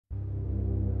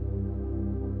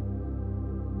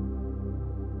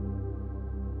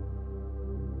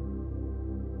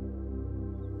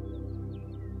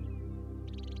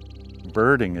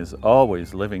birding is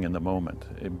always living in the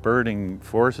moment. Birding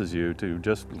forces you to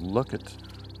just look at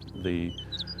the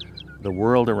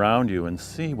world around you and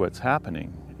see what's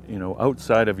happening, you know,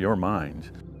 outside of your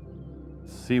mind.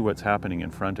 See what's happening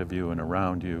in front of you and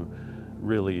around you,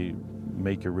 really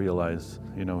make you realize,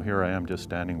 you know, here I am just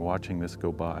standing watching this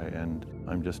go by, and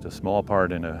I'm just a small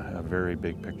part in a very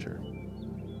big picture.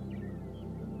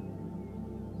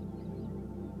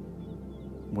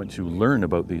 Once you learn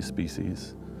about these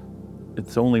species,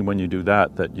 it's only when you do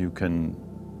that that you can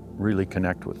really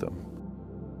connect with them.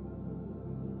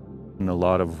 And a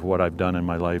lot of what I've done in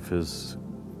my life is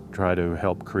try to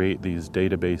help create these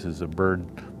databases of bird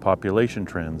population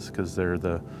trends, because they're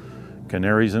the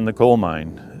canaries in the coal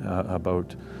mine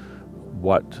about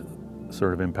what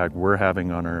sort of impact we're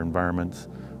having on our environments.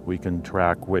 We can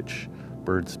track which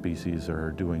bird species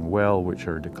are doing well, which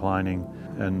are declining,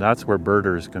 and that's where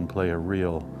birders can play a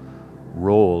real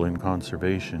role in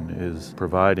conservation, is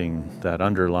providing that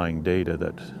underlying data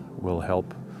that will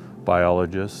help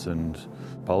biologists and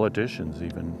politicians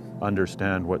even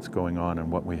understand what's going on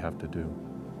and what we have to do.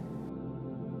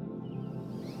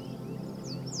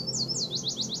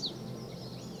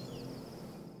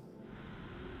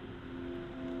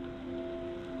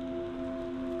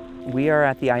 We are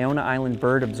at the Iona Island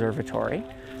Bird Observatory,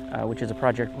 which is a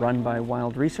project run by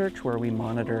WildResearch, where we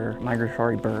monitor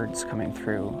migratory birds coming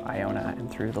through Iona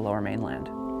and through the lower mainland.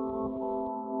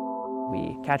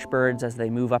 We catch birds as they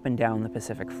move up and down the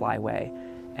Pacific Flyway,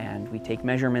 and we take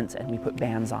measurements and we put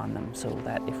bands on them so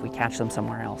that if we catch them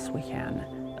somewhere else, we can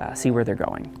see where they're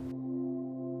going.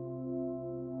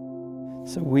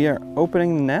 So we are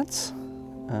opening the nets.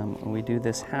 We do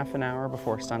this half an hour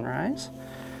before sunrise.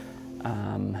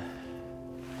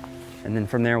 And then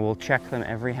from there, we'll check them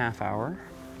every half hour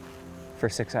for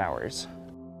 6 hours.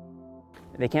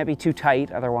 They can't be too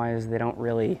tight, otherwise they don't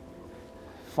really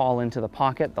fall into the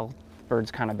pocket. The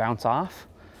birds kind of bounce off.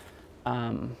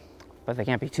 But they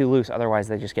can't be too loose, otherwise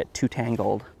they just get too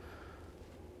tangled.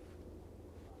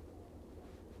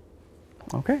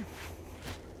 Okay.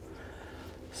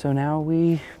 So now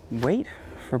we wait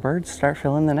for birds to start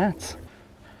filling the nets.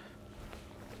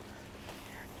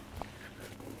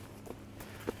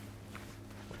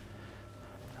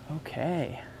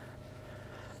 Okay.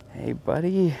 Hey,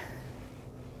 buddy.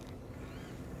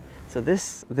 So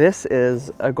this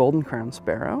is a golden crowned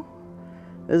sparrow.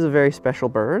 This is a very special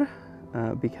bird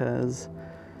because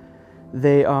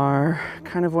they are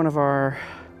kind of one of our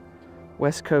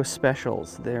West Coast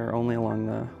specials. They're only along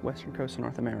the western coast of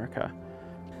North America.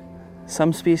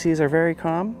 Some species are very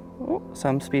calm.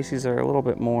 Some species are a little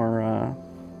bit more, I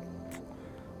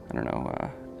don't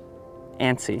know,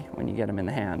 antsy when you get them in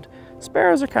the hand.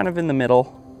 Sparrows are kind of in the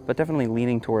middle, but definitely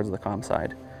leaning towards the calm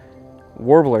side.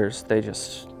 Warblers, they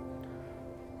just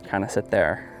kind of sit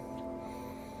there.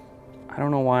 I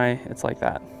don't know why it's like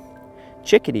that.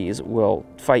 Chickadees will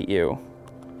fight you.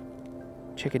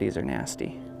 Chickadees are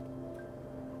nasty.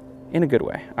 In a good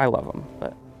way. I love them,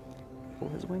 but pull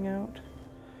his wing out.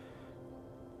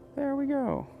 There we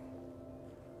go.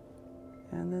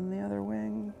 And then the other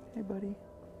wing. Hey, buddy.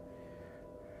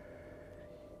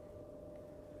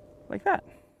 Like that.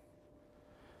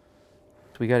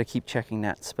 So we got to keep checking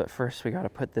nets, but first we got to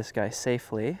put this guy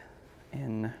safely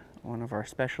in one of our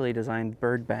specially designed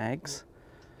bird bags.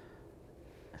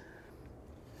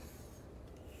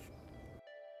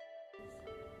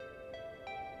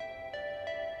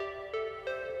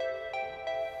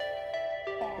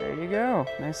 There you go.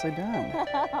 Nicely done.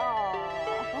 That's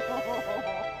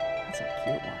a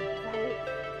cute one.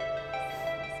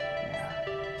 Yeah,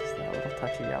 just that little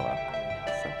touch of yellow.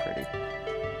 So pretty.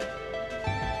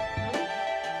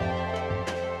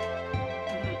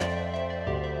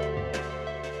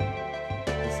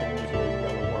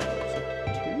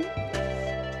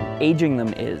 Aging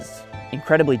them is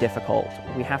incredibly difficult.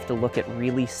 We have to look at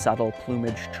really subtle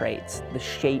plumage traits, the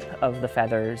shape of the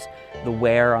feathers, the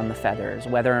wear on the feathers,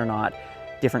 whether or not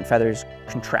different feathers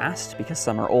contrast because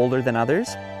some are older than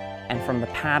others. And from the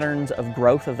patterns of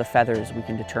growth of the feathers, we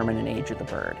can determine an age of the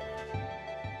bird.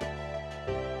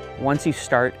 Once you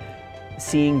start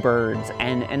seeing birds,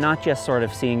 and not just sort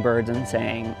of seeing birds and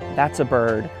saying, that's a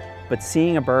bird, but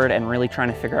seeing a bird and really trying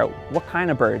to figure out what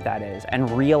kind of bird that is, and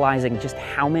realizing just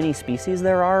how many species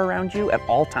there are around you at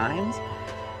all times,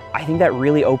 I think that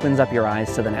really opens up your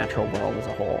eyes to the natural world as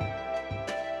a whole.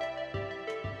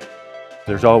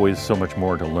 There's always so much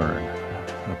more to learn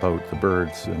about the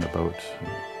birds and about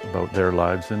their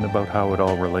lives and about how it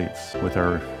all relates with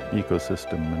our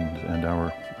ecosystem and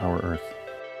our Earth.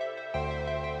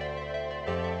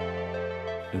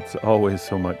 It's always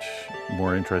so much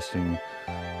more interesting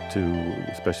to,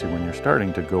 especially when you're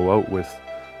starting, to go out with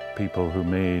people who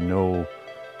may know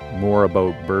more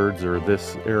about birds or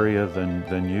this area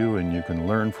than you, and you can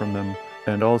learn from them,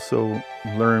 and also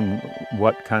learn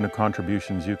what kind of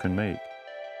contributions you can make.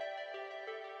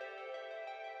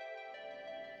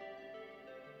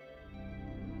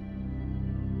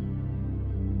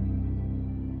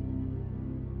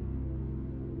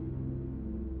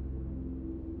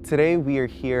 Today we are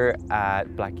here at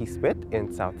Blackie Spit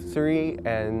in South Surrey,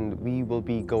 and we will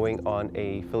be going on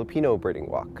a Filipino birding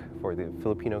walk for the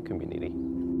Filipino community.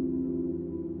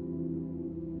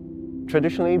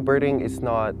 Traditionally, birding is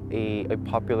not a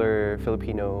popular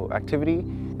Filipino activity,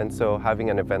 and so having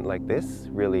an event like this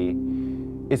really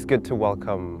is good to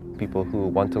welcome people who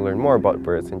want to learn more about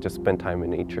birds and just spend time in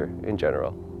nature in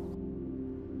general.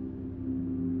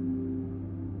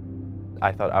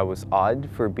 I thought I was odd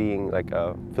for being like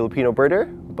a Filipino birder,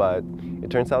 but it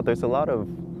turns out there's a lot of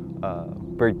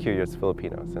bird-curious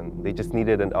Filipinos, and they just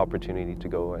needed an opportunity to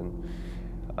go and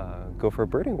go for a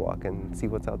birding walk and see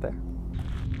what's out there.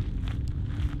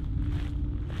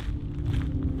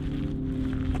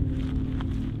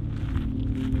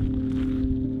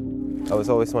 I was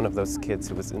always one of those kids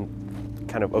who was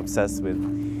kind of obsessed with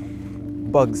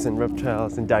bugs and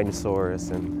reptiles and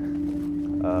dinosaurs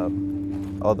and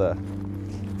all the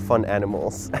fun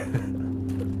animals.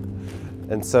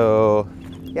 And so,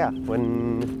 yeah,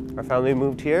 when our family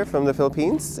moved here from the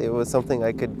Philippines, it was something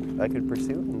I could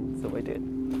pursue, and so I did.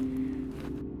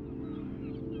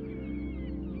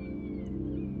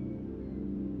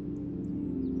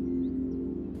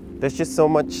 There's just so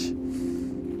much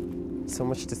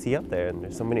to see out there, and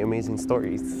there's so many amazing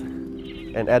stories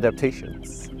and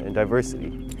adaptations and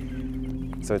diversity.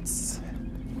 So it's,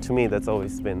 to me, that's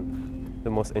always been the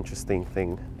most interesting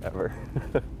thing ever.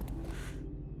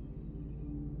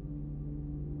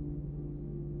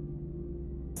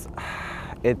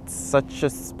 It's such a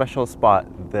special spot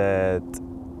that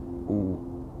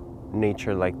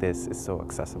nature like this is so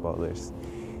accessible. There's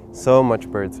so much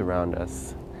birds around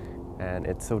us, and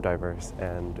it's so diverse,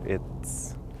 and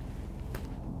it's,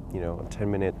 you know, a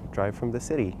 10-minute drive from the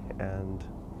city, and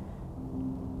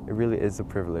it really is a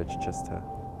privilege just to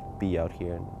be out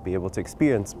here and be able to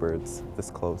experience birds this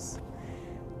close.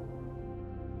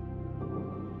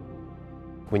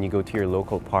 When you go to your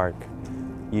local park,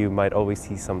 you might always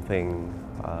see something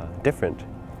different.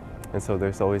 And so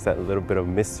there's always that little bit of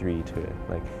mystery to it.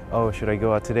 Like, oh, should I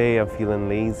go out today? I'm feeling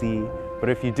lazy. But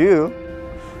if you do,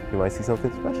 you might see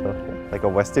something special, like a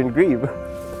western grebe.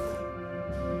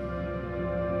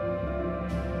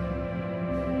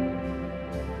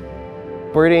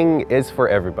 Birding is for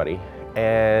everybody,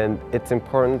 and it's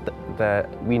important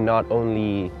that we not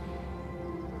only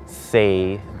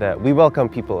say that we welcome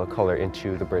people of color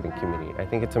into the birding community. I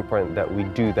think it's important that we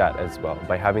do that as well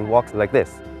by having walks like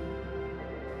this.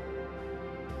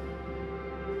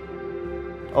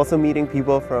 Also meeting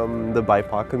people from the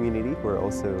BIPOC community who are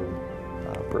also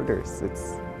birders.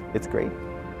 It's great.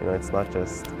 You know, it's not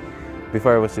just,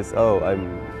 before it was just, oh,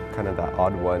 I'm kind of that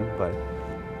odd one, but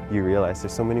you realize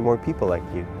there's so many more people like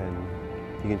you, and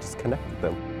you can just connect with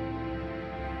them.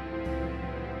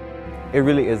 It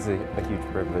really is a huge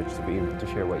privilege to be able to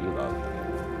share what you love.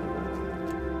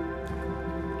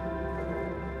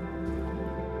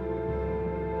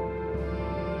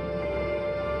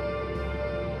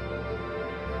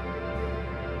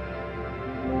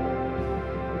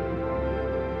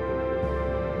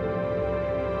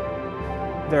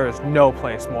 There is no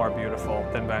place more beautiful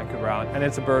than Vancouver Island, and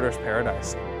it's a birder's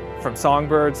paradise. From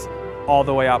songbirds all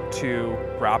the way up to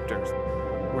raptors.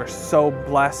 We're so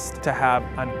blessed to have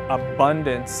an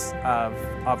abundance of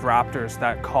raptors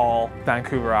that call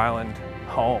Vancouver Island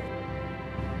home.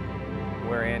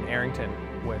 We're in Arrington,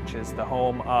 which is the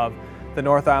home of the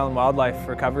North Island Wildlife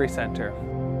Recovery Center.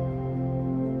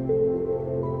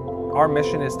 Our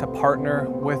mission is to partner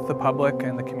with the public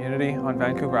and the community on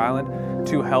Vancouver Island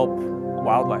to help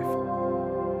wildlife.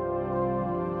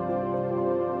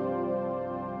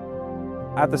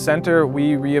 At the center,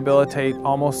 we rehabilitate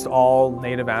almost all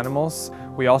native animals.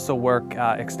 We also work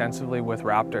extensively with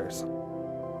raptors.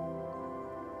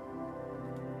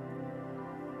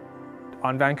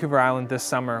 On Vancouver Island this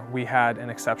summer, we had an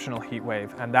exceptional heat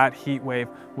wave, and that heat wave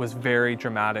was very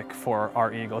dramatic for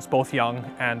our eagles, both young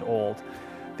and old.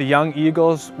 The young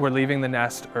eagles were leaving the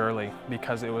nest early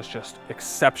because it was just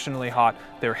exceptionally hot.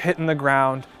 They were hitting the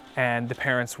ground, and the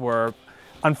parents were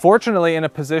unfortunately in a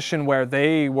position where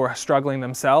they were struggling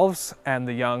themselves, and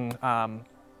the young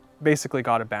basically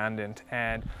got abandoned.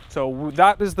 And so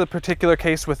that is the particular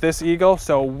case with this eagle.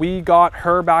 So we got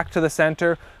her back to the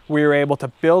center. we were able to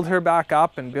build her back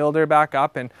up and build her back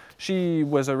up, and she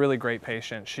was a really great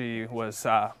patient. She was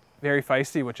very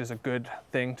feisty, which is a good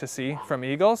thing to see from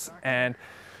eagles, and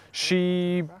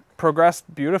she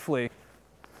progressed beautifully.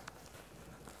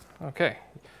 Okay,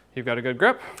 you've got a good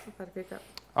grip? I've got a good grip.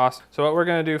 Awesome. So what we're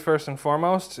going to do first and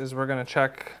foremost is we're going to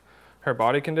check her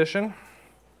body condition,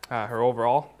 her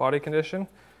overall body condition.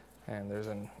 And there's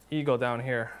an eagle down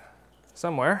here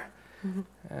somewhere. Mm-hmm.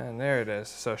 And there it is.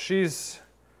 So she's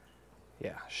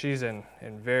in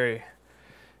very,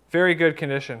 very good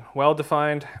condition.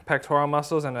 Well-defined pectoral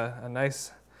muscles and a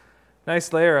nice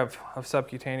layer of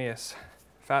subcutaneous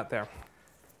fat there.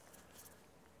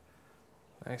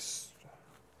 Nice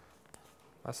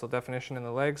muscle definition in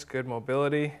the legs, good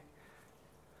mobility.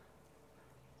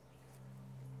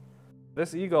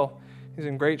 This eagle is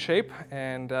in great shape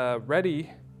and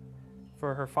ready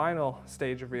for her final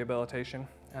stage of rehabilitation,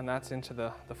 and that's into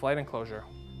the flight enclosure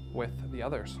with the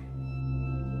others.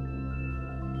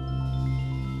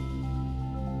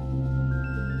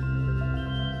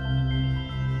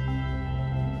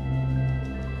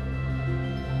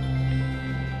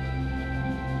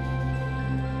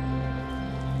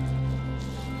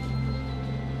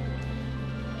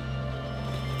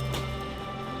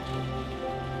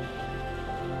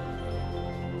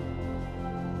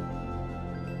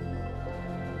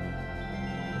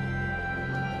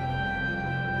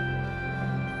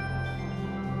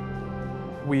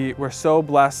 We're so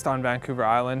blessed on Vancouver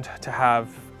Island to have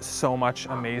so much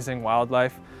amazing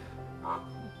wildlife.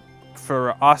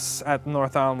 For us at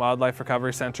North Island Wildlife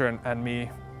Recovery Center and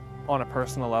me on a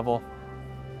personal level,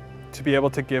 to be able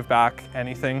to give back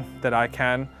anything that I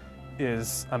can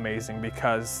is amazing,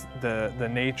 because the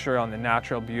nature and the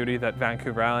natural beauty that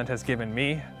Vancouver Island has given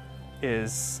me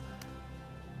is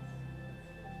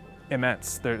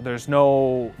immense. There's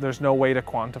no way to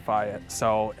quantify it.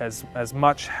 So as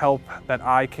much help that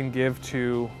I can give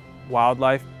to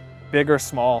wildlife, big or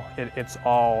small, it's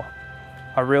all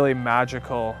a really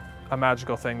magical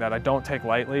thing that I don't take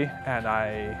lightly, and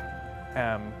I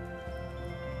am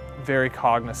very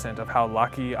cognizant of how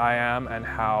lucky I am and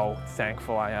how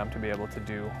thankful I am to be able to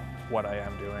do what I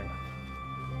am doing.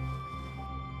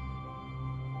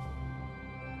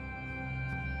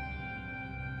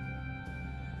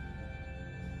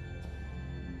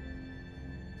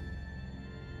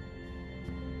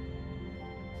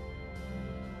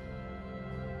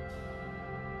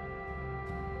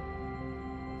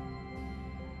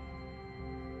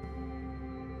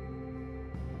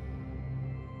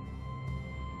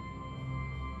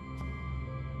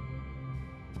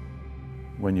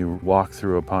 When you walk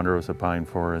through a ponderosa pine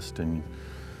forest and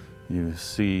you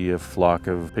see a flock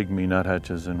of pygmy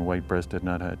nuthatches and white-breasted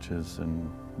nuthatches and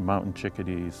mountain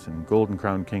chickadees and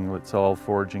golden-crowned kinglets all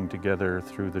foraging together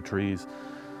through the trees,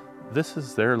 this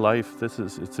is their life.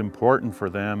 It's important for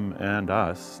them and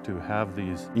us to have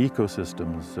these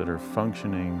ecosystems that are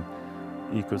functioning,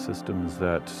 ecosystems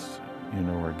that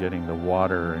are getting the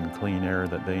water and clean air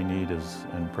that they need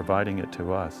and providing it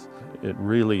to us. It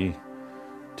really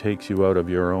takes you out of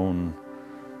your own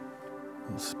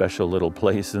special little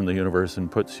place in the universe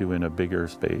and puts you in a bigger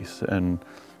space, and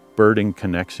birding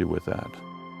connects you with that.